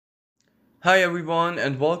Hi everyone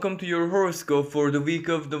and welcome to your horoscope for the week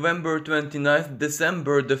of November 29th,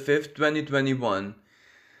 December the 5th, 2021.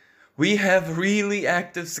 We have really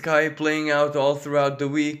active sky playing out all throughout the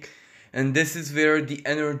week, and this is where the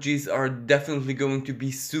energies are definitely going to be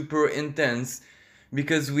super intense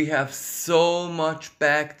because we have so much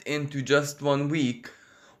packed into just one week.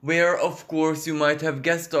 Where, of course, you might have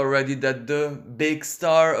guessed already that the big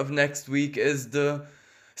star of next week is the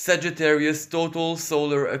Sagittarius total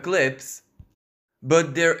solar eclipse.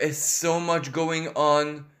 But there is so much going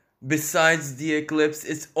on besides the eclipse.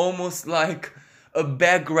 It's almost like a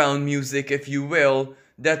background music, if you will,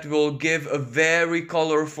 that will give a very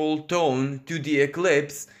colorful tone to the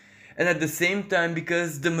eclipse. And at the same time,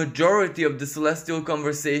 because the majority of the celestial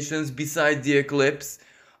conversations beside the eclipse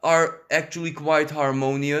are actually quite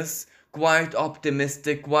harmonious, quite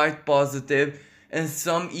optimistic, quite positive, and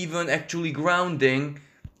some even actually grounding,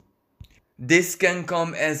 this can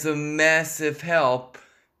come as a massive help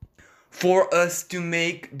for us to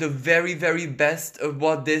make the very best of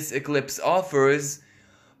what this eclipse offers.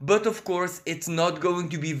 But of course, it's not going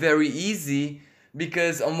to be very easy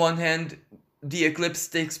because, on one hand, the eclipse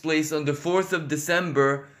takes place on the 4th of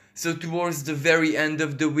December, so towards the very end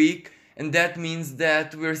of the week, and that means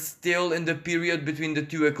that we're still in the period between the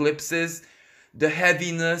two eclipses. The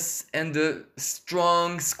heaviness and the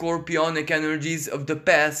strong scorpionic energies of the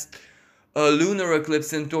past lunar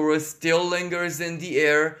eclipse in Taurus still lingers in the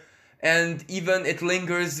air, and even it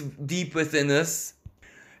lingers deep within us.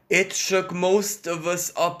 It shook most of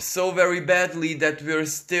us up so very badly that we're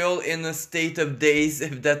still in a state of daze,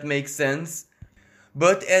 if that makes sense.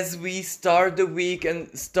 But as we start the week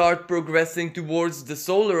and start progressing towards the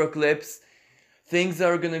solar eclipse, things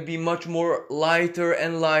are gonna be much more lighter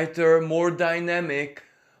and lighter, more dynamic,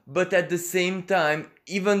 but at the same time,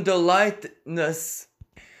 even the lightness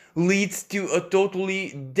leads to a totally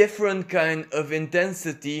different kind of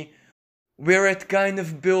intensity where it kind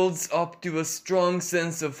of builds up to a strong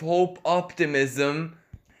sense of hope, optimism,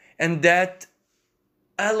 and that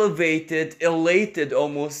elevated, elated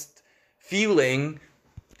almost feeling,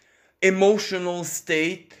 emotional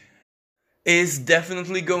state is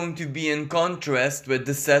definitely going to be in contrast with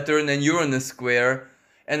the Saturn and Uranus square.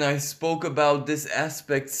 And I spoke about this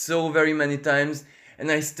aspect so very many times, and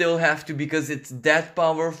I still have to because it's that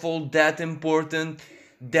powerful, that important,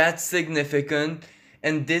 that significant.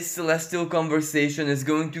 And this celestial conversation is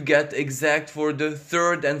going to get exact for the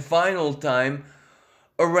third and final time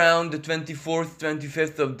around the 24th,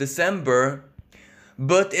 25th of December.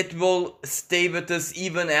 But it will stay with us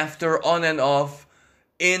even after on and off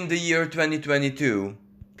in the year 2022.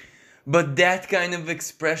 But that kind of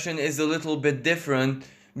expression is a little bit different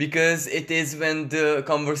because it is when the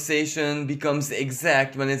conversation becomes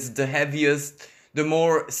exact, when it's the heaviest, the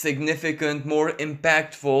more significant, more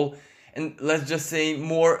impactful, and let's just say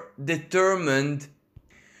more determined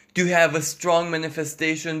to have a strong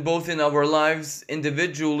manifestation both in our lives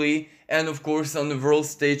individually and of course on the world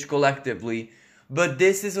stage collectively. But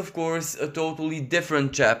this is of course a totally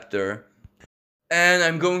different chapter. And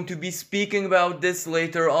I'm going to be speaking about this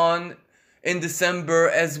later on in December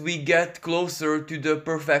as we get closer to the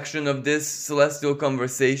perfection of this celestial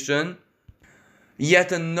conversation.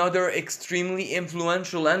 Yet another extremely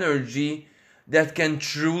influential energy that can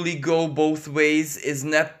truly go both ways is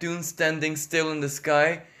Neptune standing still in the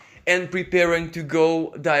sky and preparing to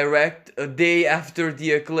go direct a day after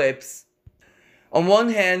the eclipse. On one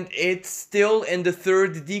hand, it's still in the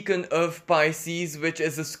third decan of Pisces, which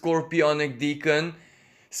is a scorpionic decan,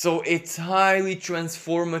 so it's highly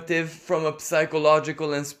transformative from a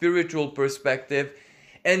psychological and spiritual perspective,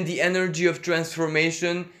 and the energy of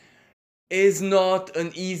transformation is not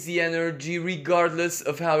an easy energy regardless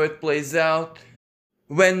of how it plays out.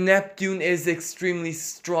 When Neptune is extremely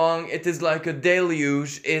strong, it is like a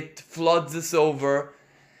deluge, it floods us over,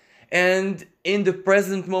 and in the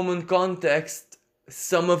present moment context,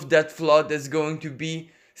 some of that flood is going to be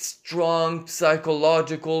strong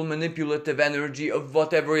psychological manipulative energy of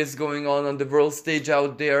whatever is going on the world stage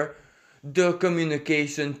out there. The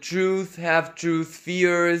communication, truth, half truth,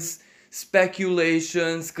 fears,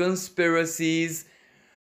 speculations, conspiracies,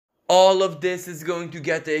 all of this is going to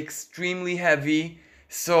get extremely heavy.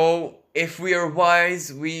 So if we are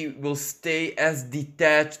wise, we will stay as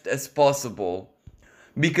detached as possible.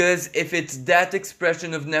 Because if it's that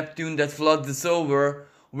expression of Neptune that floods us over,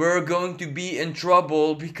 we're going to be in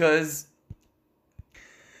trouble because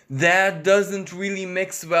that doesn't really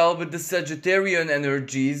mix well with the Sagittarian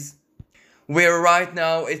energies, where right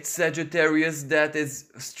now it's Sagittarius that is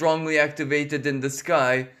strongly activated in the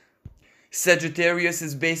sky. Sagittarius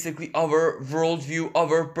is basically our worldview,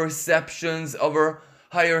 our perceptions, our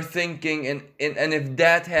higher thinking, and if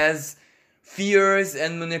that has fears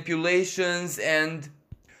and manipulations and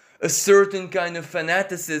a certain kind of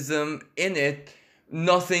fanaticism in it,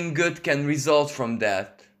 nothing good can result from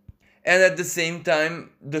that. And at the same time,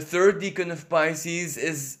 the third decan of Pisces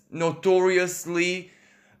is notoriously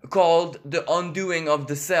called the undoing of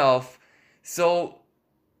the self. So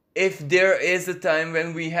if there is a time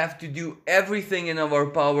when we have to do everything in our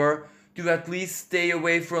power to at least stay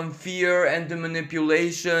away from fear and the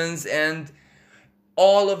manipulations and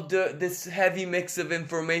all of this heavy mix of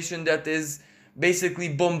information that is basically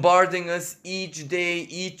bombarding us each day,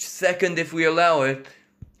 each second if we allow it,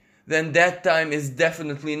 then that time is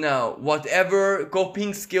definitely now. Whatever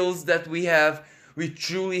coping skills that we have, we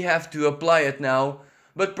truly have to apply it now.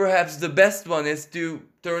 But perhaps the best one is to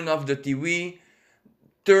turn off the TV,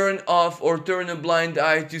 turn off or turn a blind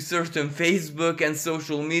eye to certain Facebook and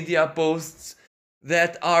social media posts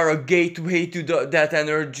that are a gateway to that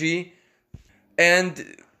energy.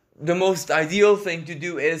 And the most ideal thing to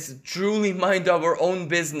do is truly mind our own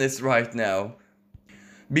business right now.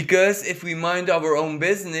 Because if we mind our own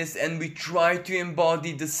business and we try to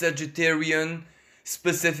embody the Sagittarian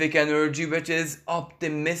specific energy, which is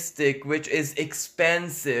optimistic, which is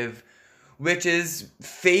expansive, which is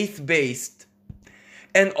faith-based,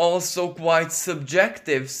 and also quite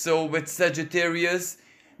subjective. So with Sagittarius,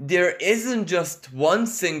 there isn't just one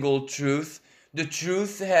single truth. The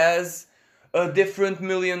truth has a different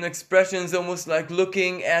million expressions, almost like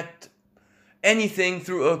looking at anything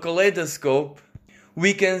through a kaleidoscope.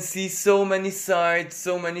 We can see so many sides,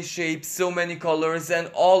 so many shapes, so many colors, and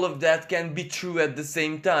all of that can be true at the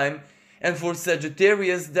same time. And for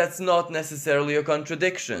Sagittarius, that's not necessarily a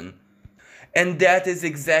contradiction. And that is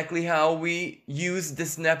exactly how we use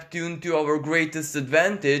this Neptune to our greatest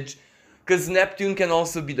advantage, because Neptune can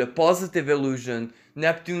also be the positive illusion.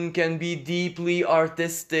 Neptune can be deeply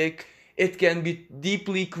artistic. It can be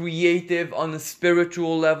deeply creative on a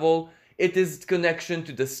spiritual level. It is connection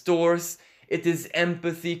to the source. It is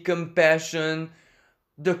empathy, compassion,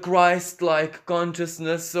 the Christ-like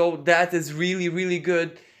consciousness. So that is really, really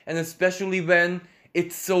good. And especially when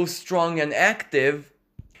it's so strong and active,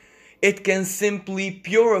 it can simply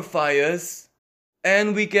purify us,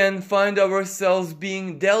 and we can find ourselves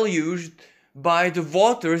being deluged by the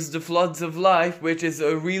waters, the floods of life, which is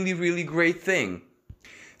a really, really great thing.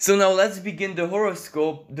 So now let's begin the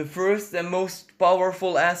horoscope. The first and most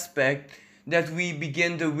powerful aspect that we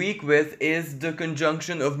begin the week with is the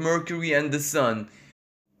conjunction of Mercury and the Sun.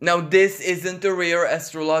 Now this isn't a rare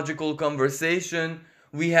astrological conversation.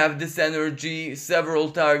 We have this energy several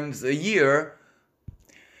times a year,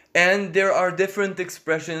 and there are different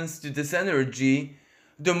expressions to this energy.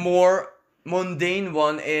 The more mundane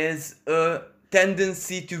one is a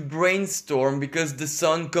tendency to brainstorm, because the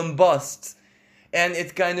sun combusts and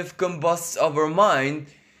it kind of combusts our mind,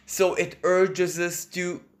 so it urges us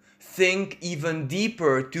to think even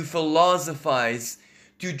deeper, to philosophize,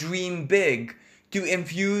 to dream big, to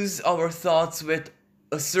infuse our thoughts with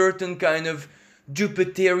a certain kind of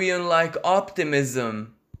Jupiterian-like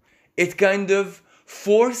optimism. It kind of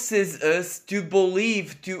forces us to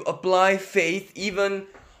believe, to apply faith even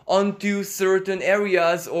onto certain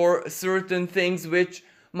areas or certain things which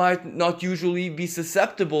might not usually be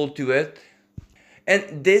susceptible to it.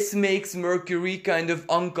 And this makes Mercury kind of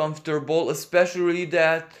uncomfortable, especially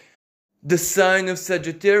that the sign of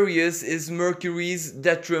Sagittarius is Mercury's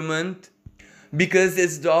detriment, because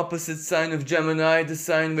it's the opposite sign of Gemini, the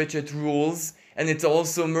sign which it rules, and it's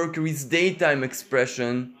also Mercury's daytime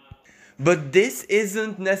expression. But this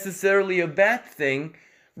isn't necessarily a bad thing,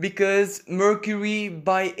 because Mercury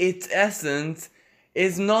by its essence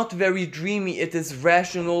is not very dreamy. It is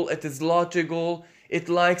rational, it is logical, it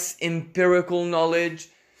likes empirical knowledge.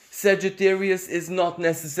 Sagittarius is not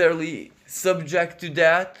necessarily subject to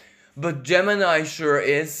that, but Gemini sure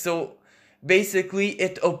is. So basically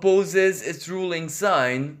it opposes its ruling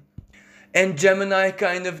sign, and Gemini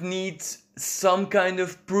kind of needs some kind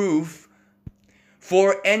of proof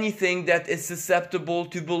for anything that is susceptible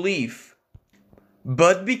to belief.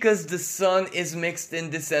 But because the Sun is mixed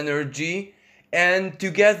in this energy, and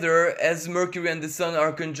together as Mercury and the Sun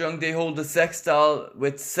are conjunct, they hold a sextile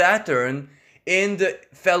with Saturn in the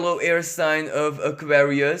fellow air sign of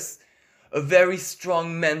Aquarius, a very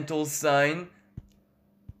strong mental sign.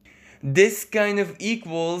 This kind of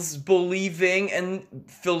equals believing and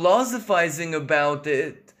philosophizing about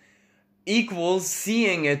it, equals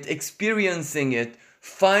seeing it, experiencing it,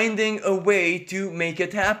 finding a way to make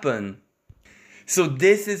it happen. So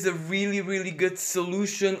this is a really, really good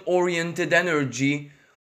solution-oriented energy,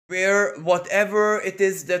 where whatever it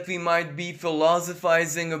is that we might be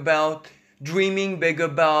philosophizing about, dreaming big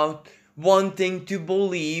about, wanting to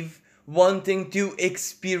believe, wanting to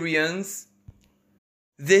experience,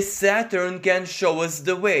 this Saturn can show us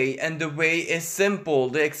the way, and the way is simple,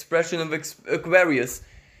 the expression of Aquarius.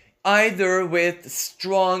 Either with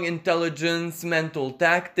strong intelligence, mental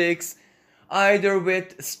tactics, either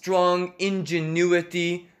with strong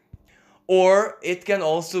ingenuity, or it can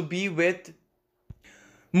also be with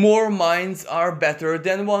more minds are better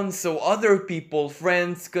than one, so other people,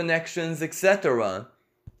 friends, connections, etc.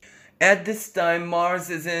 At this time, Mars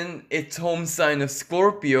is in its home sign of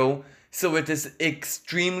Scorpio, so it is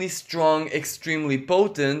extremely strong, extremely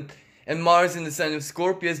potent, and Mars in the sign of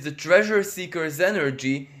Scorpio is the treasure seeker's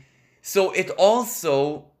energy, so it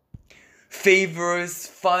also favors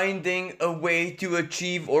finding a way to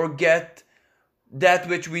achieve or get that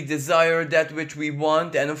which we desire, that which we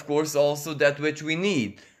want, and of course also that which we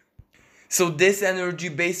need. So this energy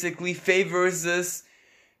basically favors us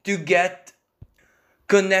to get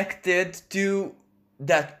connected to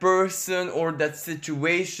that person or that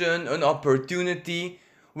situation, an opportunity,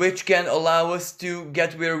 which can allow us to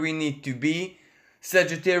get where we need to be.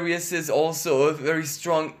 Sagittarius is also a very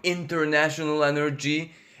strong international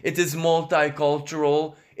energy. It is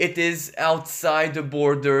multicultural. It is outside the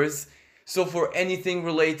borders. So for anything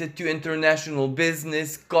related to international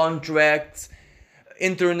business, contracts,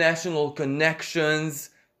 international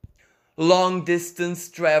connections, long distance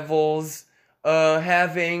travels,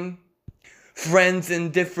 having friends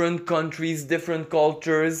in different countries, different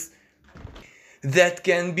cultures, that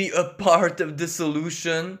can be a part of the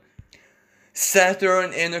solution.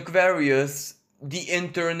 Saturn in Aquarius, the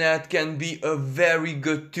internet can be a very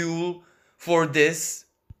good tool for this,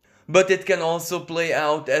 but it can also play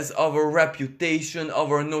out as our reputation,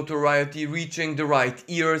 our notoriety reaching the right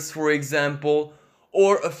ears, for example,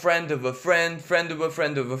 or a friend of a friend, friend of a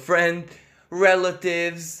friend of a friend,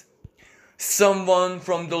 relatives, someone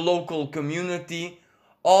from the local community.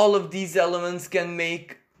 All of these elements can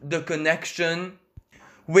make the connection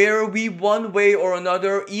where we, one way or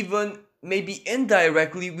another, even maybe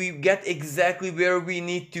indirectly, we get exactly where we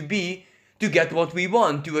need to be to get what we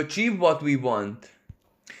want, to achieve what we want.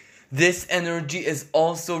 This energy is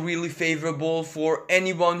also really favorable for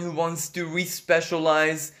anyone who wants to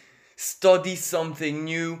re-specialize, study something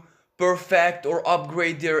new, perfect or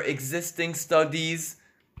upgrade their existing studies,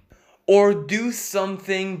 or do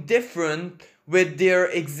something different with their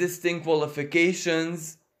existing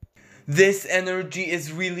qualifications. This energy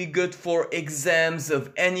is really good for exams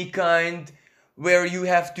of any kind, where you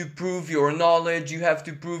have to prove your knowledge, you have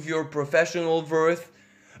to prove your professional worth,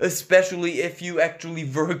 especially if you actually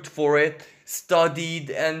worked for it, studied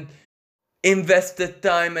and invested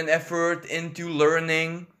time and effort into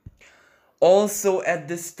learning. Also at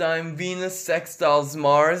this time, Venus sextiles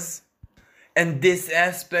Mars, and this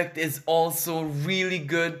aspect is also really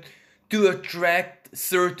good to attract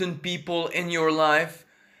certain people in your life,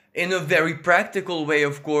 in a very practical way,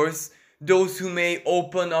 of course. Those who may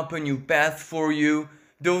open up a new path for you,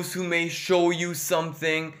 those who may show you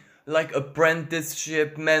something like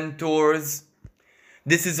apprenticeship, mentors.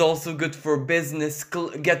 This is also good for business,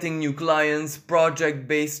 getting new clients,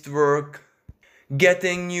 project-based work,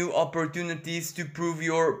 getting new opportunities to prove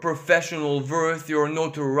your professional worth, your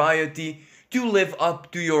notoriety, to live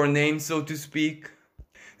up to your name, so to speak.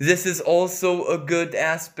 This is also a good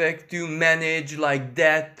aspect to manage like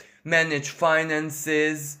debt, manage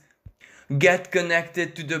finances, get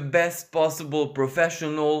connected to the best possible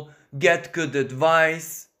professional, get good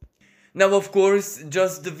advice. Now of course,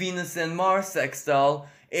 just the Venus and Mars sextile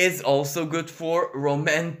is also good for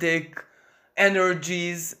romantic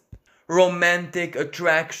energies, romantic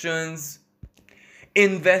attractions,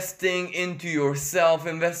 investing into yourself,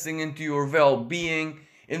 investing into your well-being,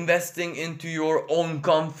 investing into your own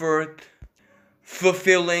comfort,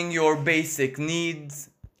 fulfilling your basic needs.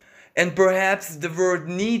 And perhaps the word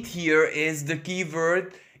need here is the key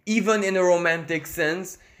word, even in a romantic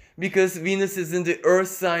sense, because Venus is in the earth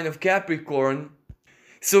sign of Capricorn,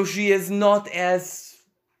 so she is not as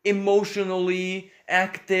emotionally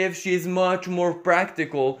active, she is much more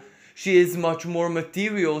practical, she is much more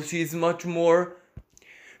material, she is much more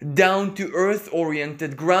down to earth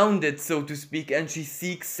oriented, grounded, so to speak, and she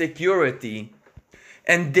seeks security.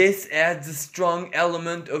 And this adds a strong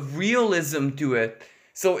element of realism to it.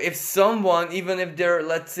 So if someone, even if they're,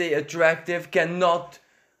 let's say, attractive, cannot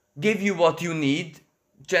give you what you need,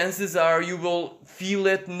 chances are you will feel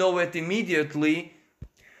it, know it immediately.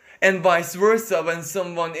 And vice versa, when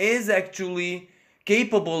someone is actually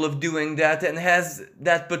capable of doing that and has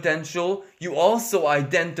that potential, you also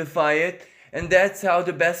identify it, and that's how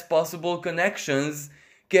the best possible connections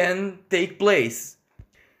can take place.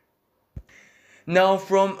 Now,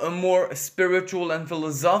 from a more spiritual and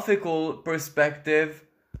philosophical perspective,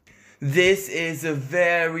 this is a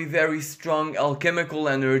very, very strong alchemical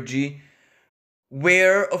energy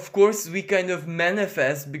where, of course, we kind of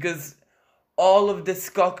manifest because all of this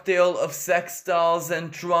cocktail of sextiles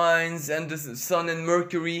and trines and the Sun and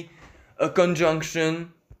Mercury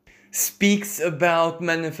conjunction speaks about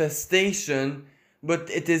manifestation, but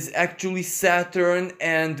it is actually Saturn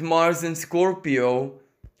and Mars in Scorpio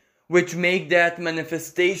which make that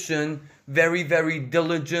manifestation very, very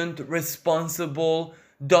diligent, responsible,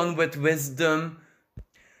 done with wisdom,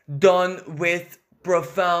 done with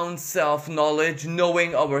profound self-knowledge,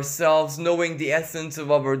 knowing ourselves, knowing the essence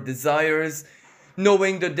of our desires,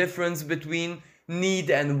 knowing the difference between need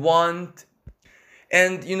and want.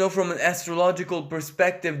 And from an astrological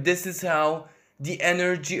perspective, this is how the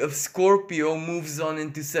energy of Scorpio moves on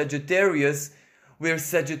into Sagittarius, where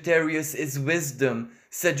Sagittarius is wisdom.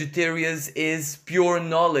 Sagittarius is pure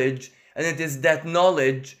knowledge, and it is that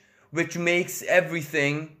knowledge which makes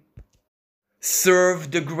everything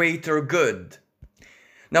serve the greater good.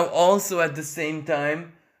 Now, also at the same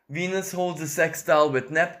time, Venus holds a sextile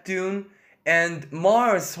with Neptune, and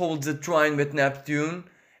Mars holds a trine with Neptune.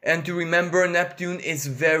 And to remember, Neptune is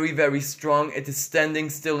very, very strong. It is standing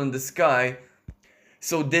still in the sky.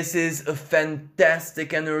 So this is a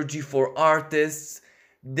fantastic energy for artists.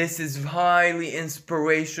 This is highly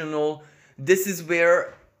inspirational. This is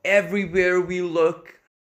where everywhere we look,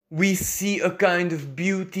 we see a kind of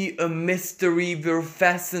beauty, a mystery. We're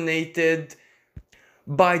fascinated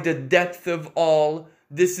by the depth of all.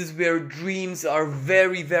 This is where dreams are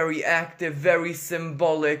very, very active, very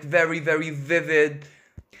symbolic, very, very vivid.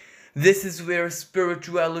 This is where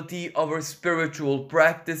spirituality, our spiritual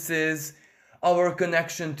practices, our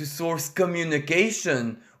connection to source,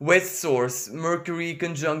 communication with source, Mercury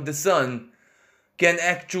conjunct the Sun, can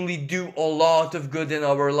actually do a lot of good in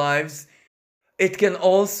our lives. It can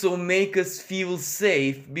also make us feel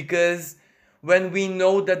safe, because when we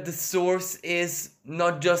know that the source is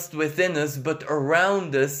not just within us but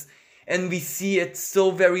around us, and we see it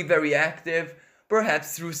so very, very active,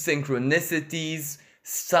 perhaps through synchronicities,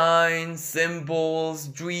 signs, symbols,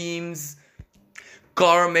 dreams,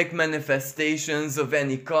 karmic manifestations of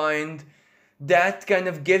any kind, that kind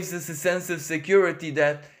of gives us a sense of security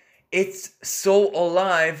that it's so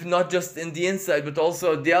alive, not just in the inside but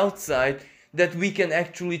also at the outside, that we can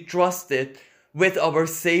actually trust it with our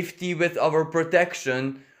safety, with our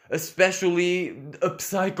protection, especially a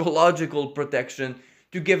psychological protection,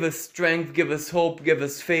 to give us strength, give us hope, give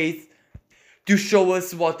us faith, to show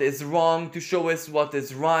us what is wrong, to show us what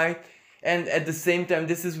is right. And at the same time,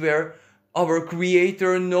 this is where our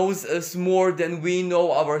Creator knows us more than we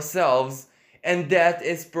know ourselves, and that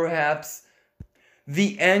is perhaps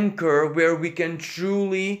the anchor where we can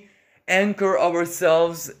truly anchor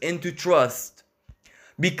ourselves into trust.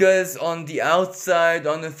 Because on the outside,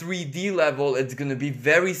 on a 3D level, it's gonna be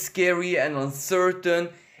very scary and uncertain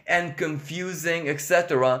and confusing,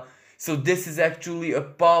 etc. So this is actually a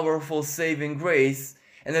powerful saving grace.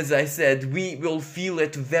 And as I said, we will feel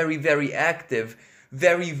it very, very active,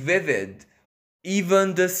 very vivid.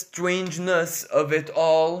 Even the strangeness of it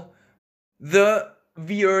all, the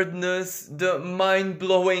weirdness, the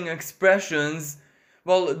mind-blowing expressions,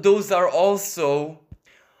 well, those are also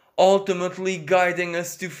ultimately guiding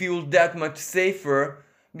us to feel that much safer,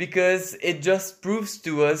 because it just proves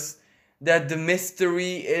to us that the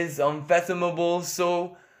mystery is unfathomable,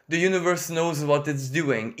 so the universe knows what it's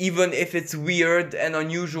doing, even if it's weird and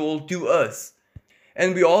unusual to us.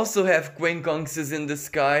 And we also have quincunxes in the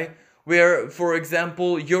sky, where, for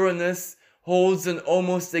example, Uranus holds an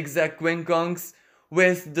almost exact quincunx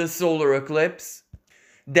with the solar eclipse.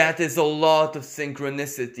 That is a lot of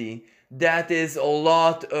synchronicity. That is a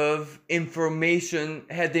lot of information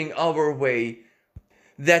heading our way.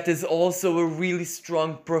 That is also a really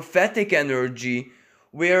strong prophetic energy,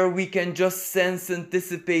 where we can just sense,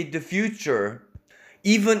 anticipate the future.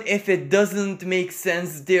 Even if it doesn't make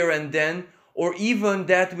sense there and then, or even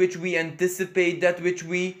that which we anticipate, that which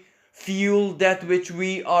we feel, that which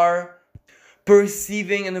we are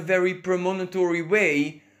perceiving in a very premonitory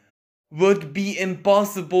way, would be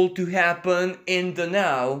impossible to happen in the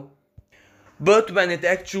now. But when it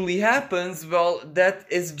actually happens, well, that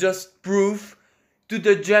is just proof to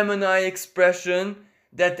the Gemini expression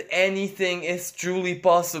that anything is truly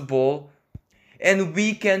possible, and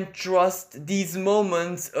we can trust these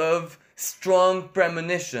moments of strong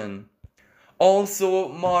premonition. Also,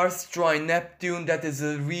 Mars trine Neptune, that is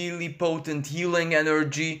a really potent healing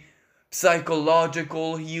energy,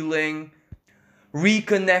 psychological healing,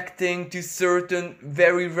 reconnecting to certain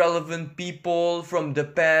very relevant people from the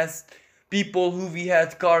past, people who we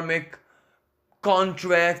had karmic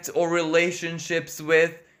contracts or relationships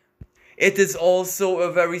with. It is also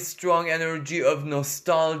a very strong energy of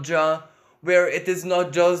nostalgia, where it is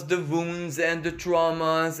not just the wounds and the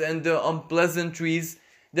traumas and the unpleasantries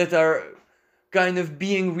that are kind of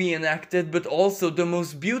being reenacted, but also the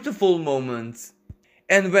most beautiful moments.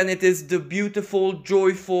 And when it is the beautiful,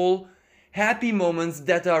 joyful, happy moments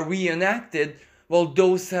that are reenacted, well,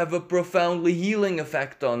 those have a profoundly healing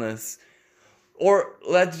effect on us. Or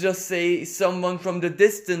let's just say someone from the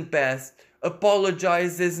distant past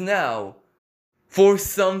apologizes now for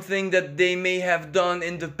something that they may have done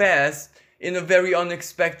in the past in a very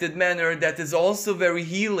unexpected manner that is also very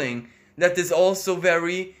healing, that is also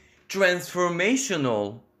very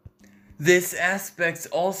transformational. These aspects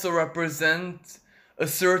also represent a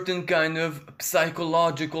certain kind of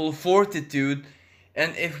psychological fortitude,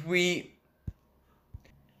 and if we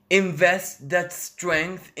invest that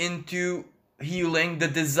strength into healing, the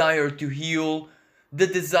desire to heal, the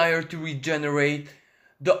desire to regenerate,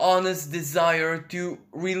 the honest desire to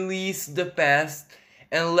release the past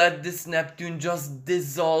and let this Neptune just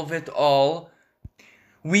dissolve it all,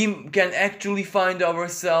 we can actually find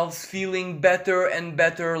ourselves feeling better and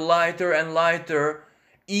better, lighter and lighter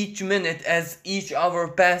each minute as each hour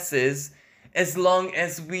passes, as long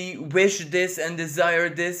as we wish this and desire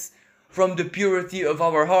this from the purity of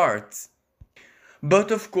our hearts.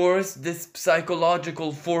 But of course, this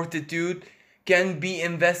psychological fortitude can be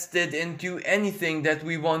invested into anything that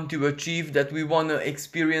we want to achieve, that we want to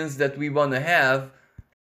experience, that we want to have.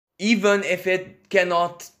 Even if it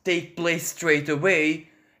cannot take place straight away,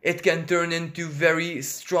 it can turn into very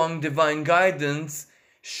strong divine guidance,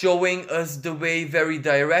 showing us the way very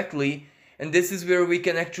directly. And this is where we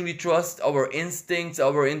can actually trust our instincts,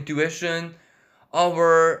 our intuition,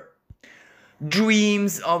 our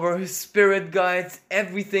dreams, our spirit guides,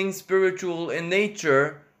 everything spiritual in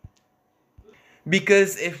nature.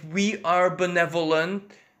 Because if we are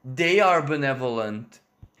benevolent, they are benevolent.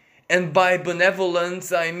 And by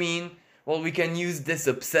benevolence, I mean, well, we can use this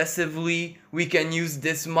obsessively, we can use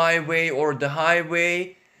this my way or the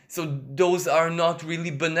highway. So those are not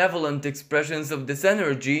really benevolent expressions of this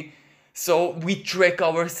energy. So we trick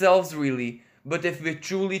ourselves really. But if we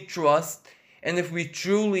truly trust, and if we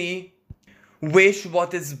truly wish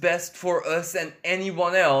what is best for us and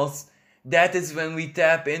anyone else, that is when we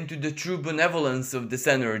tap into the true benevolence of this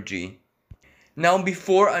energy. Now,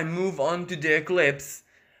 before I move on to the eclipse,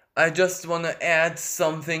 I just want to add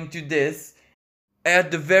something to this.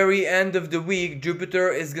 At the very end of the week,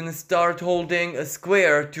 Jupiter is going to start holding a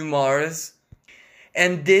square to Mars.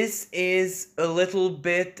 And this is a little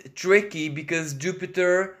bit tricky because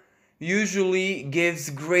Jupiter usually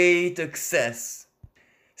gives great excess.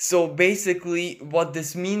 So basically what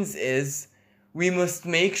this means is we must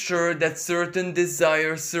make sure that certain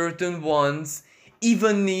desires, certain wants,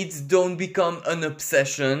 even needs don't become an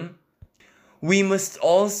obsession. We must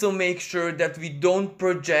also make sure that we don't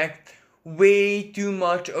project way too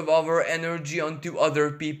much of our energy onto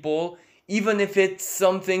other people, even if it's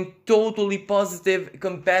something totally positive,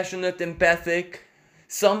 compassionate, empathic.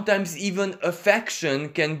 Sometimes even affection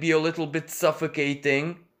can be a little bit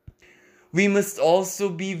suffocating. We must also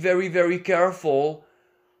be very, very careful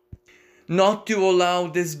not to allow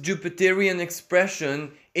this Jupiterian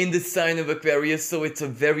expression in the sign of Aquarius, so it's a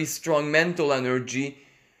very strong mental energy,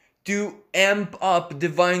 to amp up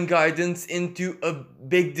divine guidance into a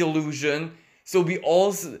big delusion. So we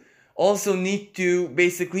also need to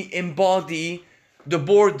basically embody the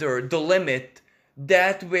border, the limit,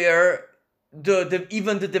 that where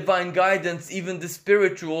even the divine guidance, even the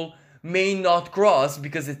spiritual, may not cross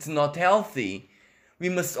because it's not healthy. We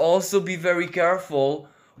must also be very careful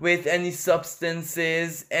with any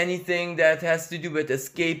substances, anything that has to do with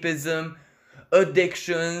escapism,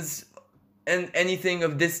 addictions, and anything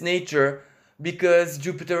of this nature, because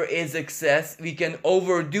Jupiter is excess. We can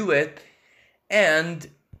overdo it, and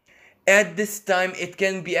at this time it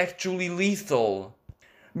can be actually lethal,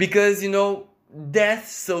 because death,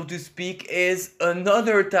 so to speak, is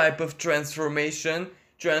another type of transformation.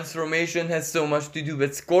 Transformation has so much to do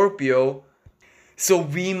with Scorpio, so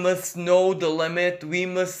we must know the limit. We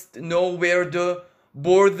must know where the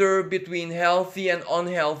border between healthy and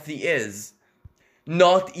unhealthy is.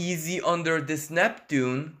 Not easy under this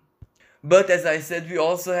Neptune, but as I said, we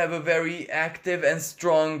also have a very active and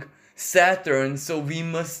strong Saturn, so we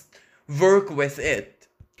must work with it.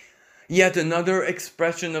 Yet another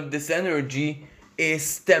expression of this energy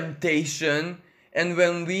is temptation, and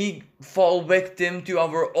when we fall victim to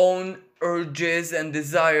our own urges and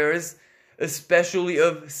desires, especially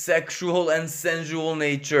of sexual and sensual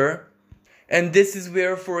nature, And this is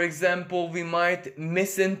where, for example, we might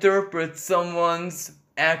misinterpret someone's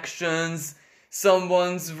actions,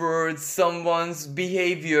 someone's words, someone's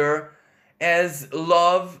behavior as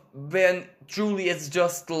love when truly it's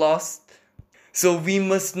just lust. So we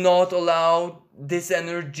must not allow this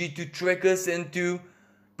energy to trick us into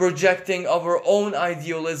projecting our own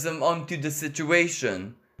idealism onto the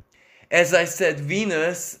situation. As I said,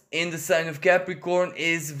 Venus in the sign of Capricorn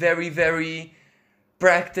is very, very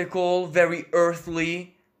practical, very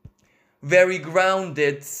earthly, very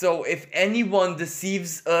grounded. So if anyone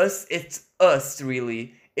deceives us, it's us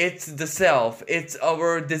really. It's the self, it's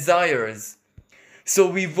our desires. So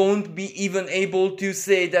we won't be even able to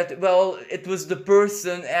say that, well, it was the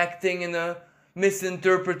person acting in a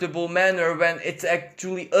misinterpretable manner when it's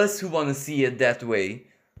actually us who want to see it that way.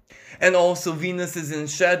 And also Venus is in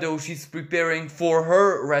shadow, she's preparing for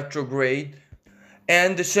her retrograde.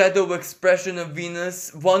 And the shadow expression of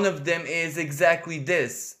Venus, one of them is exactly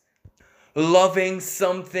this: loving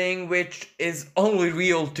something which is only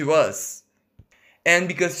real to us. And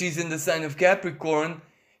because she's in the sign of Capricorn,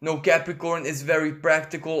 Capricorn is very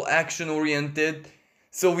practical, action oriented,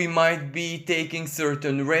 so we might be taking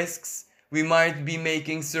certain risks, we might be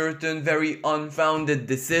making certain very unfounded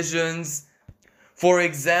decisions. For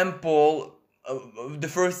example, the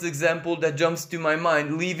first example that jumps to my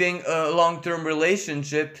mind, leaving a long-term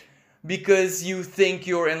relationship because you think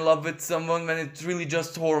you're in love with someone when it's really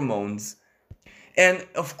just hormones. And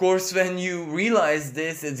of course, when you realize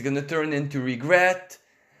this, it's gonna turn into regret.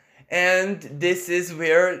 And this is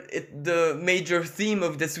where the major theme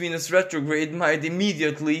of this Venus retrograde might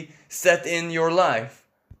immediately set in your life.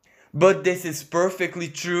 But this is perfectly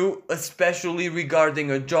true, especially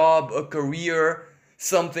regarding a job, a career,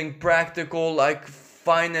 something practical like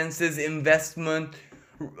finances, investment,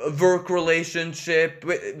 work relationship,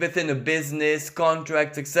 within a business,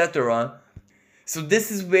 contracts, etc. So this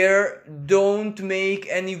is where don't make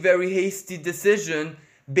any very hasty decision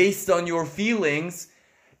based on your feelings.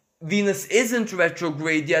 Venus isn't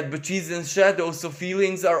retrograde yet, but she's in shadow, so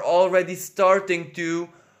feelings are already starting to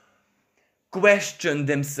question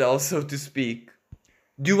themselves, so to speak.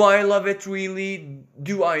 Do I love it really?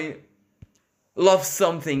 Do I love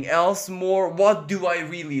something else more? What do I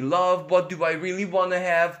really love? What do I really want to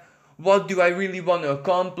have? What do I really want to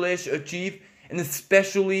accomplish, achieve? And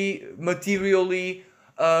especially materially,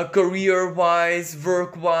 career-wise,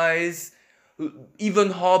 work-wise,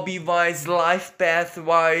 even hobby-wise, life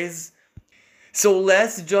path-wise. So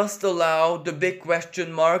let's just allow the big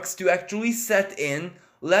question marks to actually set in.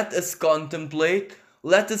 Let us contemplate,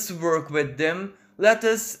 let us work with them, let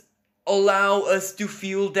us allow us to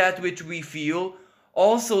feel that which we feel.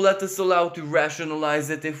 Also let us allow to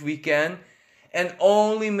rationalize it if we can, and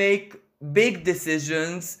only make big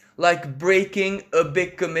decisions like breaking a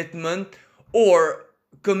big commitment or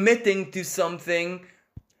committing to something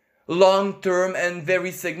long-term and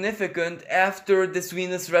very significant after this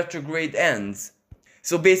Venus retrograde ends.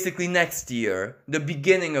 So basically next year, the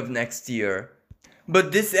beginning of next year.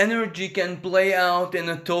 But this energy can play out in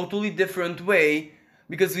a totally different way,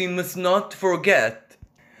 because we must not forget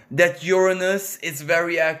that Uranus is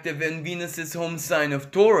very active in Venus's home sign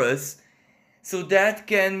of Taurus. So that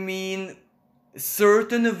can mean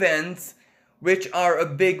certain events which are a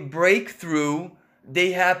big breakthrough.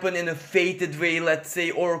 They happen in a fated way, let's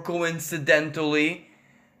say, or coincidentally,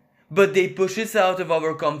 but they push us out of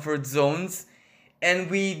our comfort zones, and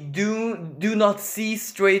we do not see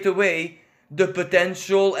straight away the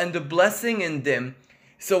potential and the blessing in them.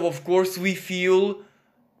 So of course we feel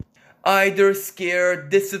either scared,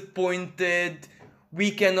 disappointed,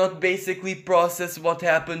 we cannot basically process what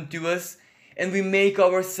happened to us, and we make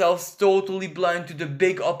ourselves totally blind to the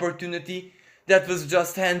big opportunity that was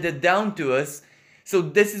just handed down to us. So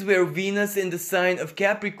this is where Venus in the sign of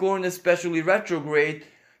Capricorn, especially retrograde,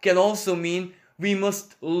 can also mean we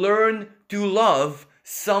must learn to love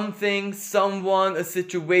something, someone, a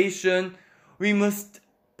situation. We must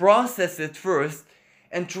process it first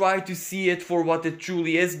and try to see it for what it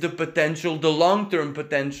truly is, the potential, the long-term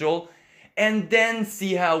potential, and then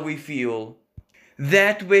see how we feel.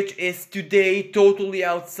 That which is today totally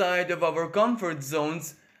outside of our comfort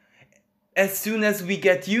zones, as soon as we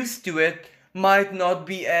get used to it, might not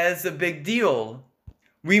be as a big deal.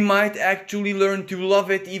 We might actually learn to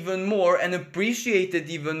love it even more and appreciate it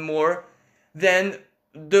even more than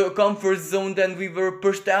the comfort zone that we were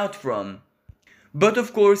pushed out from. But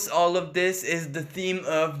of course, all of this is the theme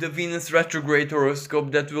of the Venus retrograde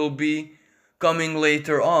horoscope that will be coming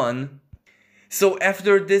later on. So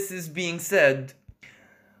after this is being said,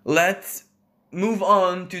 let's move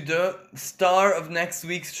on to the star of next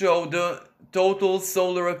week's show, the total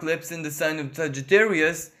solar eclipse in the sign of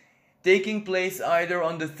Sagittarius, taking place either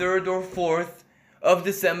on the 3rd or 4th of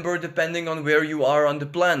December, depending on where you are on the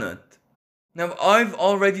planet. Now, I've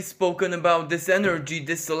already spoken about this energy,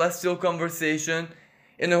 this celestial conversation,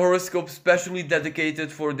 in a horoscope specially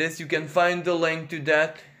dedicated for this. You can find the link to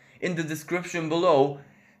that in the description below.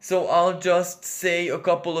 So I'll just say a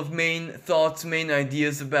couple of main thoughts, main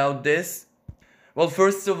ideas about this. Well,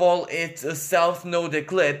 first of all, it's a South Node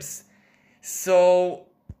eclipse, so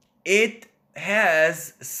it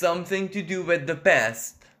has something to do with the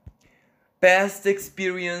past. Past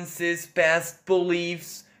experiences, past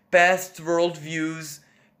beliefs, past worldviews,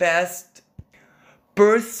 past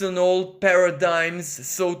personal paradigms,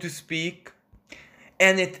 so to speak.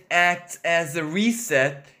 And it acts as a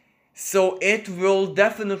reset, so it will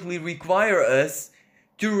definitely require us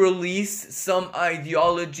to release some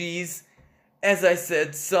ideologies, as I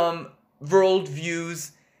said, some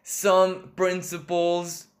worldviews, some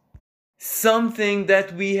principles, something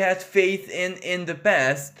that we had faith in the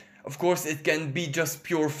past. Of course, it can be just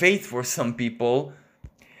pure faith for some people.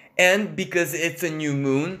 And because it's a new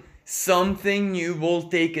moon, something new will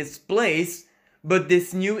take its place. But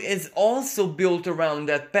this new is also built around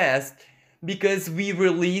that past, because we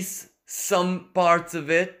release some parts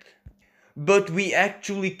of it, but we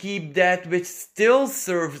actually keep that which still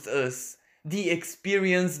serves us, the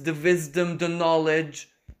experience, the wisdom, the knowledge,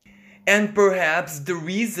 and perhaps the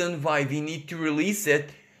reason why we need to release it,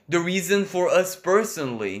 the reason for us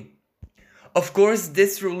personally. Of course,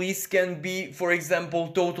 this release can be, for example,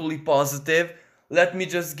 totally positive. Let me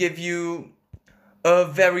just give you a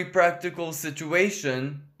very practical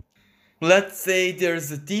situation. Let's say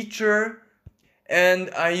there's a teacher, and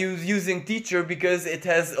I use using teacher because it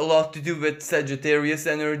has a lot to do with Sagittarius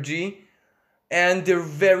energy, and they're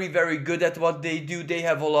very, very good at what they do. They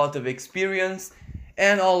have a lot of experience,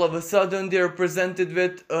 and all of a sudden they're presented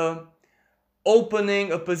with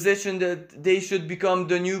opening a position that they should become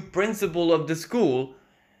the new principal of the school.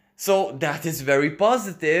 So that is very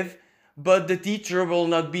positive, but the teacher will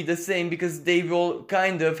not be the same, because they will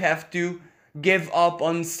kind of have to give up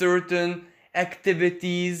on certain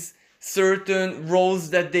activities, certain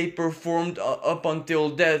roles that they performed up until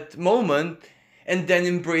that moment, and then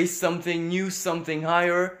embrace something new, something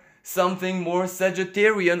higher, something more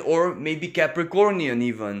Sagittarian or maybe Capricornian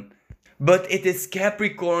even. But it is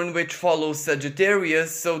Capricorn which follows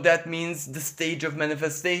Sagittarius, so that means the stage of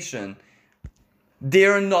manifestation.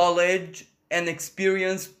 Their knowledge and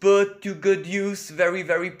experience put to good use very,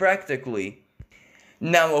 very practically.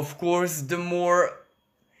 Now, of course, the more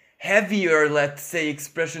heavier, let's say,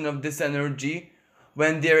 expression of this energy,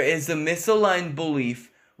 when there is a misaligned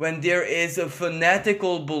belief, when there is a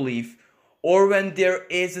fanatical belief, or when there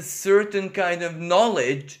is a certain kind of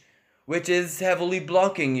knowledge which is heavily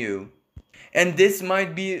blocking you. And this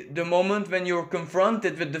might be the moment when you're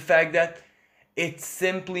confronted with the fact that it's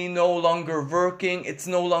simply no longer working, it's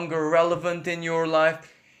no longer relevant in your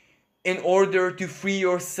life. In order to free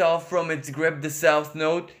yourself from its grip, the South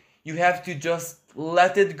Node, you have to just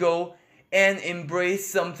let it go and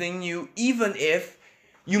embrace something new, even if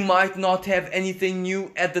you might not have anything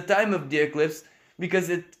new at the time of the eclipse, because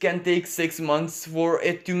it can take 6 months for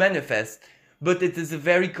it to manifest. But it is a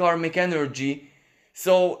very karmic energy,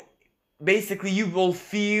 so basically you will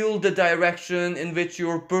feel the direction in which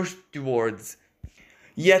you're pushed towards.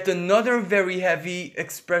 Yet another very heavy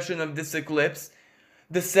expression of this eclipse,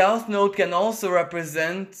 the South Node can also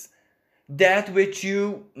represent that which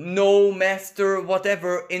you know, master,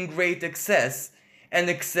 whatever, in great excess. And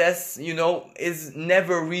excess, is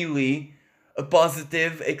never really a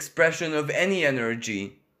positive expression of any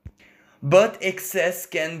energy. But excess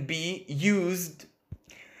can be used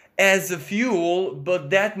as a fuel, but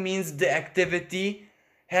that means the activity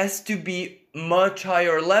has to be much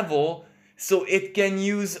higher level, so it can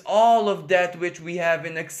use all of that which we have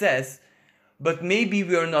in excess. But maybe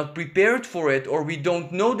we are not prepared for it, or we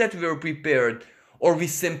don't know that we are prepared, or we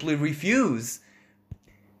simply refuse.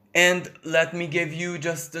 And let me give you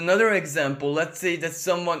just another example. Let's say that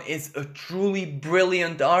someone is a truly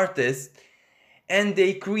brilliant artist, and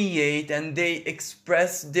they create and they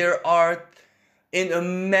express their art in a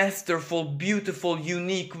masterful, beautiful,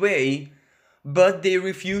 unique way, but they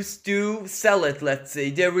refuse to sell it, let's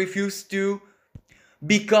say. They refuse to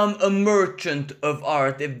become a merchant of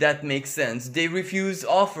art, if that makes sense. They refuse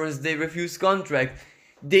offers, they refuse contracts.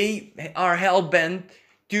 They are hell-bent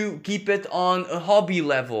to keep it on a hobby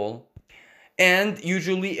level. And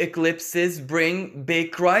usually eclipses bring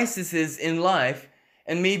big crises in life,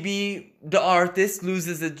 and maybe the artist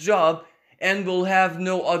loses a job and will have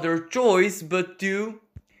no other choice but to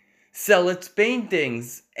sell its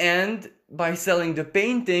paintings. And by selling the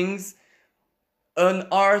paintings, an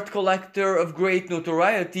art collector of great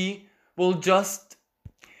notoriety will just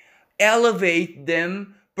elevate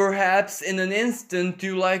them perhaps in an instant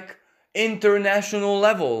to like international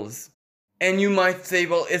levels. And you might say,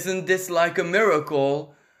 well, isn't this like a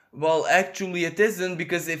miracle? Well, actually it isn't,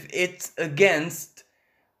 because if it's against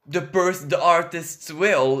the artist's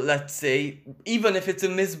will, let's say, even if it's a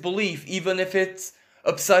misbelief, even if it's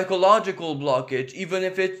a psychological blockage, even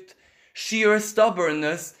if it's sheer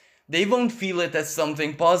stubbornness, they won't feel it as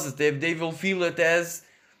something positive. They will feel it as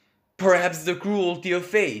perhaps the cruelty of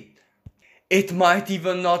fate. It might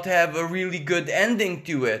even not have a really good ending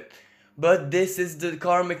to it. But this is the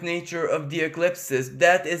karmic nature of the eclipses.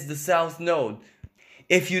 That is the South Node.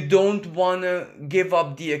 If you don't want to give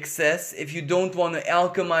up the excess, if you don't want to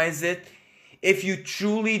alchemize it, if you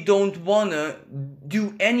truly don't want to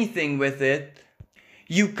do anything with it,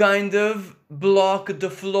 you kind of block the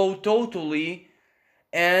flow totally,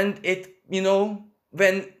 and it,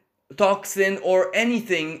 when toxin or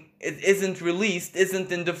anything it isn't released,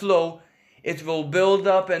 isn't in the flow, it will build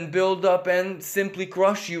up and simply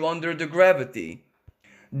crush you under the gravity.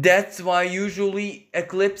 That's why usually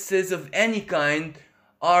eclipses of any kind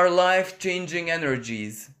are life-changing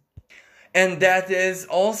energies. And that is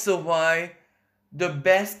also why the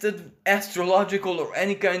best astrological or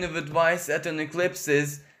any kind of advice at an eclipse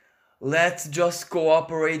is, let's just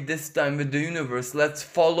cooperate this time with the universe. Let's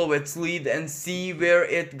follow its lead and see where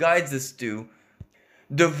it guides us to.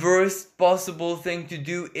 The worst possible thing to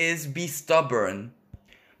do is be stubborn.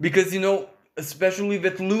 Because, especially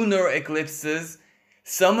with lunar eclipses,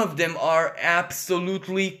 some of them are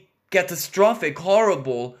absolutely catastrophic,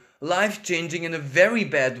 horrible, life-changing in a very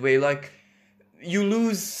bad way. Like, you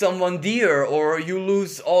lose someone dear, or you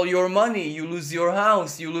lose all your money, you lose your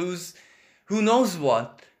house, you lose who knows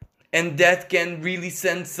what. And that can really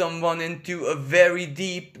send someone into a very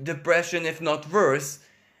deep depression, if not worse.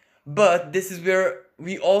 But this is where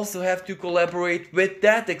we also have to collaborate with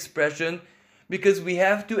that expression, because we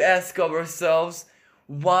have to ask ourselves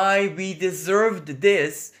why we deserved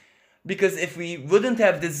this. Because if we wouldn't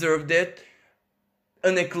have deserved it,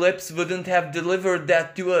 an eclipse wouldn't have delivered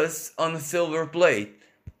that to us on a silver plate.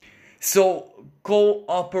 So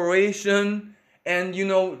cooperation and,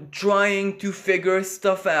 trying to figure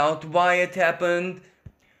stuff out, why it happened,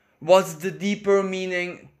 what's the deeper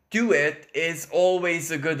meaning to it, is always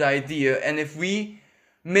a good idea. And if we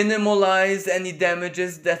minimalize any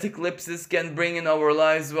damages that eclipses can bring in our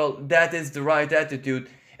lives, well, that is the right attitude.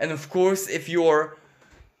 And of course, if you're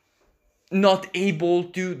not able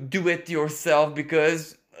to do it yourself,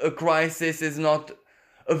 because a crisis is not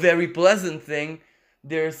a very pleasant thing,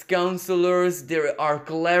 there's counselors, there are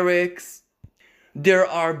clerics, there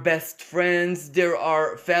are best friends, there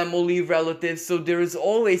are family relatives, so there is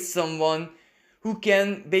always someone who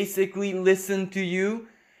can basically listen to you.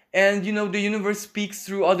 And the universe speaks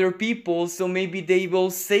through other people, so maybe they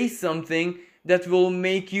will say something that will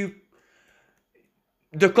make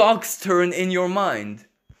the cogs turn in your mind.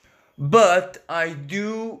 But I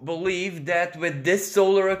do believe that with this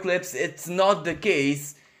solar eclipse it's not the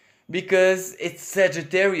case, because it's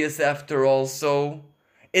Sagittarius after all, so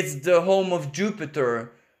it's the home of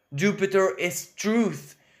Jupiter. Jupiter is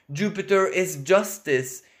truth, Jupiter is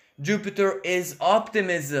justice, Jupiter is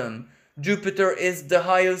optimism, Jupiter is the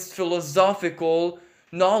highest philosophical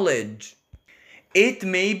knowledge. It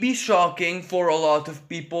may be shocking for a lot of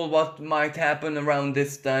people what might happen around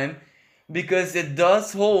this time, because it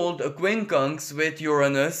does hold a quincunx with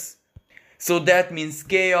Uranus. So that means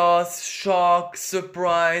chaos, shock,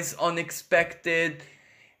 surprise, unexpected,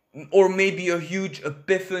 or maybe a huge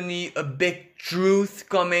epiphany, a big truth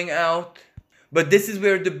coming out. But this is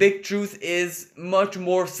where the big truth is much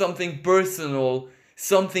more something personal,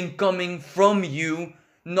 something coming from you,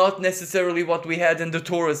 not necessarily what we had in the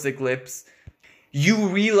Taurus eclipse. You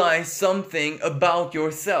realize something about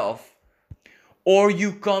yourself, or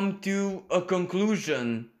you come to a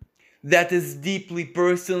conclusion that is deeply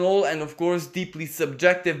personal and of course deeply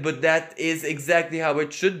subjective, but that is exactly how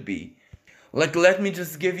it should be. Like, let me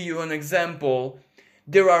just give you an example.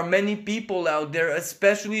 There are many people out there,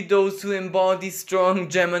 especially those who embody strong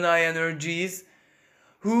Gemini energies,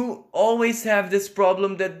 who always have this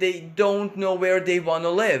problem that they don't know where they want to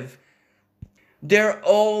live. They're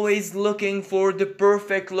always looking for the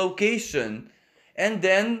perfect location. And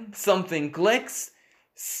then something clicks,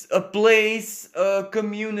 a place, a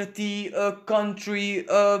community, a country,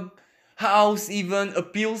 a house even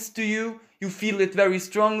appeals to you. You feel it very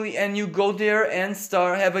strongly and you go there and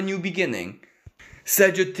have a new beginning.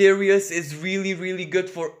 Sagittarius is really, really good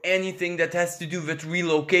for anything that has to do with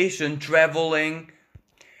relocation, traveling.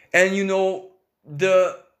 And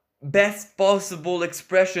the best possible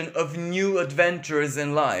expression of new adventures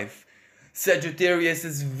in life. Sagittarius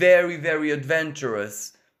is very, very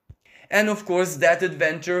adventurous. And of course, that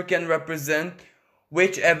adventure can represent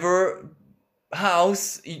whichever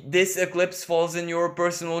house this eclipse falls in your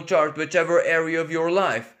personal chart, whichever area of your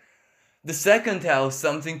life. The second house,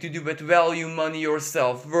 something to do with value, money, or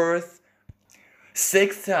self-worth.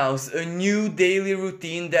 Sixth house, a new daily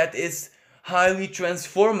routine that is highly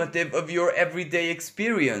transformative of your everyday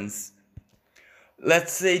experience.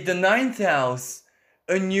 Let's say the ninth house,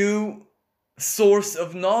 a new source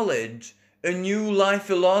of knowledge, a new life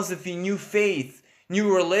philosophy, new faith,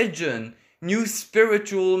 new religion, new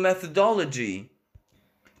spiritual methodology.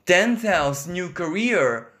 10th house, new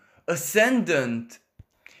career, ascendant.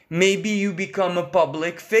 Maybe you become a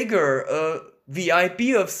public figure, a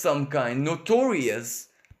VIP of some kind, notorious.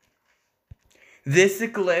 This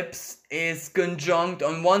eclipse is conjunct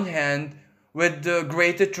on one hand with the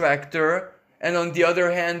Great Attractor and on the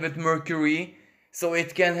other hand with Mercury, so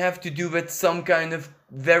it can have to do with some kind of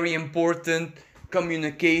very important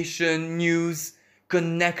communication, news,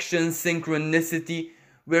 connection, synchronicity,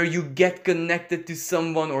 where you get connected to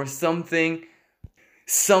someone or something.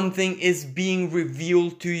 Something is being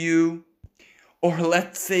revealed to you. Or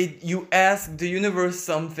let's say you ask the universe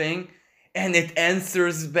something and it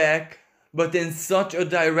answers back, but in such a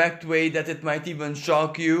direct way that it might even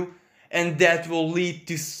shock you, and that will lead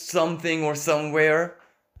to something or somewhere.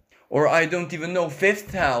 Or I don't even know,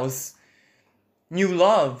 fifth house, new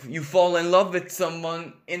love. You fall in love with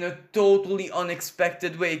someone in a totally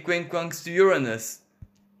unexpected way, quincunx to Uranus.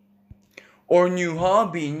 Or new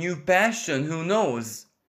hobby, new passion, who knows?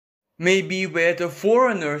 Maybe with a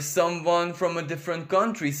foreigner, someone from a different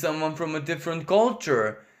country, someone from a different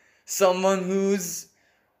culture, someone who's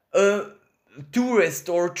a tourist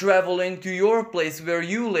or traveling to your place where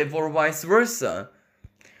you live, or vice versa.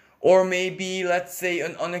 Or maybe, let's say,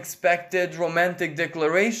 an unexpected romantic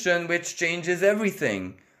declaration which changes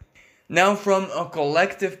everything. Now, from a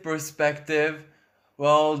collective perspective,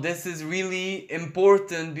 well, this is really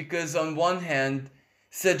important because on one hand,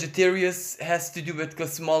 Sagittarius has to do with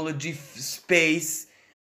cosmology, space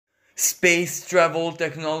travel,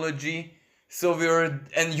 technology.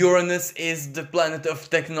 And Uranus is the planet of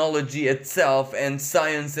technology itself and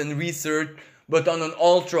science and research, but on an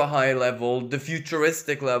ultra high level, the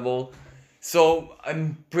futuristic level. So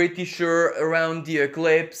I'm pretty sure around the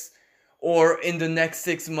eclipse or in the next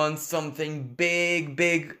 6 months, something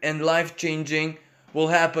big and life-changing will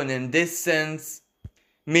happen in this sense.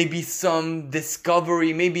 Maybe some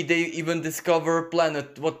discovery, maybe they even discover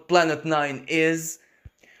what Planet 9 is,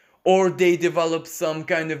 or they develop some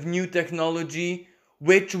kind of new technology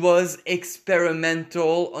which was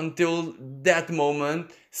experimental until that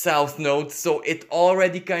moment, South Node, so it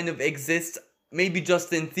already kind of exists, maybe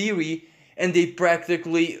just in theory, and they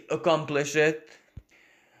practically accomplish it.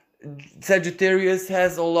 Sagittarius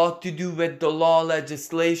has a lot to do with the law,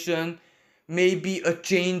 legislation, maybe a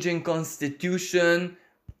change in constitution.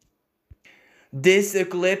 This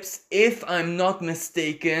eclipse, if I'm not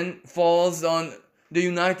mistaken, falls on the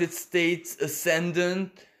United States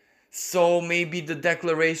ascendant, so maybe the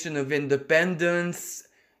Declaration of Independence,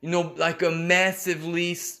 like a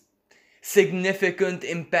massively significant,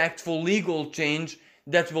 impactful legal change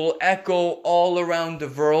that will echo all around the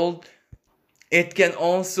world. It can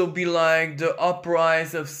also be like the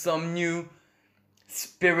uprise of some new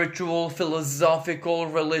spiritual, philosophical,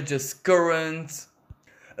 religious current,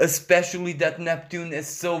 especially that Neptune is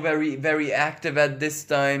so very, very active at this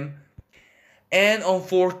time. And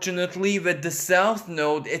unfortunately, with the South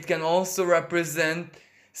Node, it can also represent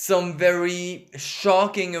some very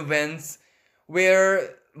shocking events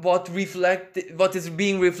where what is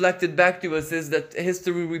being reflected back to us is that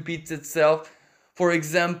history repeats itself. For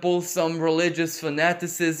example, some religious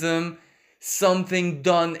fanaticism, something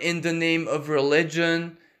done in the name of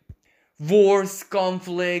religion, wars,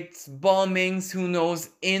 conflicts, bombings, who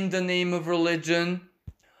knows, in the name of religion.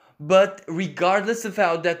 But regardless of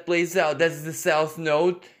how that plays out, that's the South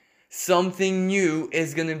Node, something new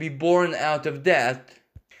is gonna be born out of that.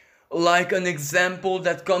 Like an example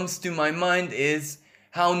that comes to my mind is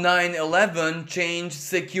how 9/11 changed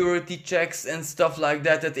security checks and stuff like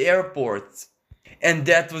that at airports. And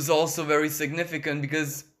that was also very significant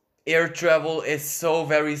because air travel is so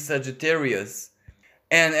very Sagittarius.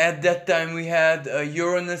 And at that time we had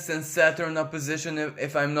Uranus and Saturn opposition,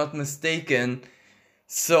 if I'm not mistaken.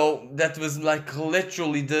 So that was like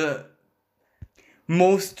literally the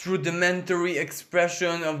most rudimentary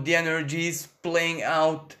expression of the energies playing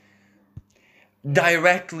out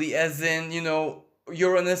directly, as in,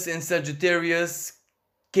 Uranus in Sagittarius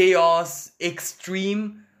chaos,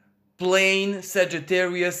 extreme, plain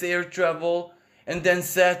Sagittarius air travel, and then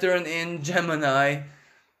Saturn in Gemini,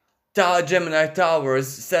 Gemini towers,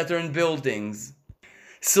 Saturn buildings.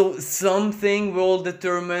 So something will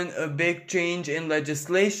determine a big change in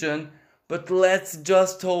legislation, but let's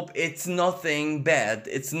just hope it's nothing bad.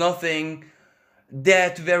 It's nothing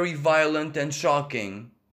that very violent and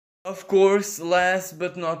shocking. Of course, last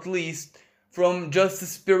but not least, from just a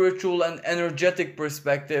spiritual and energetic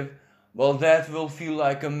perspective, well, that will feel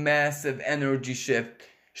like a massive energy shift.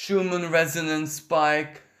 Schumann resonance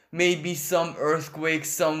spike, maybe some earthquakes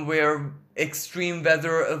somewhere, extreme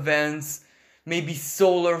weather events, maybe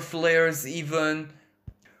solar flares even.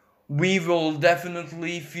 We will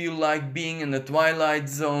definitely feel like being in the twilight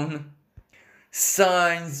zone.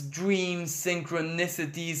 Signs, dreams,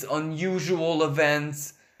 synchronicities, unusual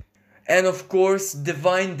events, and of course,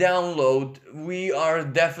 divine download. We are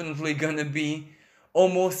definitely gonna be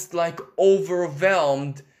almost like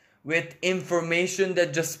overwhelmed with information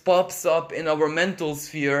that just pops up in our mental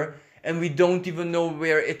sphere and we don't even know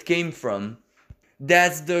where it came from.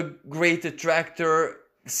 That's the great attractor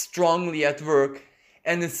strongly at work,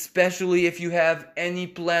 and especially if you have any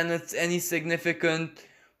planets, any significant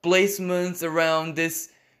placements around this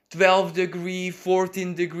 12 degree,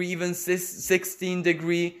 14 degree, even 16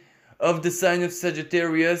 degree of the sign of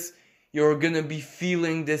Sagittarius, you're gonna be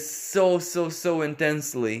feeling this so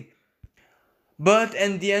intensely. But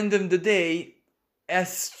at the end of the day,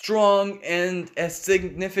 as strong and as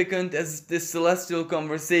significant as this celestial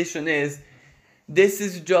conversation is, this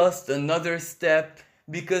is just another step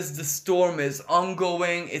because the storm is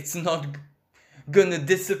ongoing. It's not gonna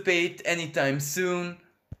dissipate anytime soon.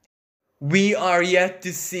 We are yet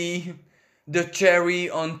to see the cherry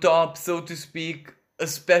on top, so to speak,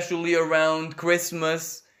 especially around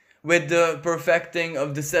Christmas with the perfecting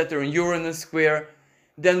of the Saturn-Uranus square.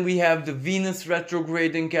 Then we have the Venus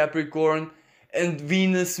retrograde in Capricorn and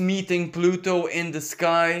Venus meeting Pluto in the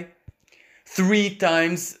sky 3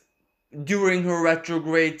 times during her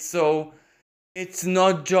retrograde. So it's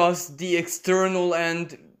not just the external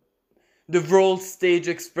and the world stage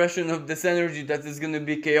expression of this energy that is going to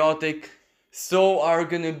be chaotic. So are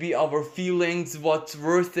going to be our feelings, what's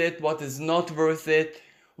worth it, what is not worth it.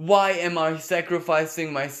 Why am I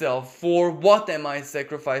sacrificing myself for? What am I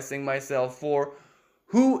sacrificing myself for?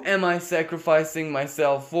 Who am I sacrificing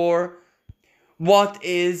myself for? What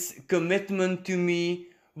is commitment to me?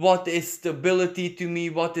 What is stability to me?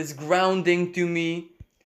 What is grounding to me?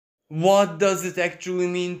 What does it actually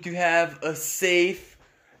mean to have a safe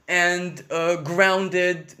and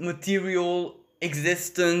grounded material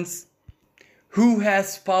existence? Who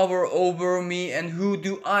has power over me and who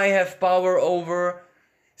do I have power over?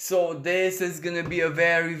 So this is gonna be a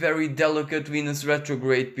very delicate Venus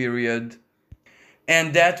retrograde period.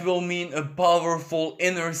 And that will mean a powerful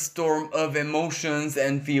inner storm of emotions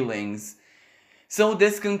and feelings. So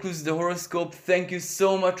this concludes the horoscope. Thank you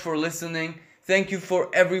so much for listening. Thank you for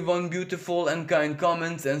everyone beautiful and kind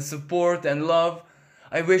comments and support and love.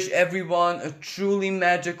 I wish everyone a truly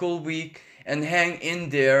magical week and hang in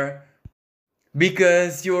there,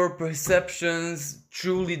 because your perceptions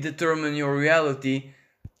truly determine your reality,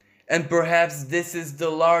 and perhaps this is the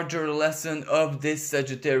larger lesson of this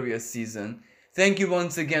Sagittarius season. Thank you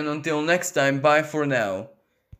once again. Until next time, bye for now.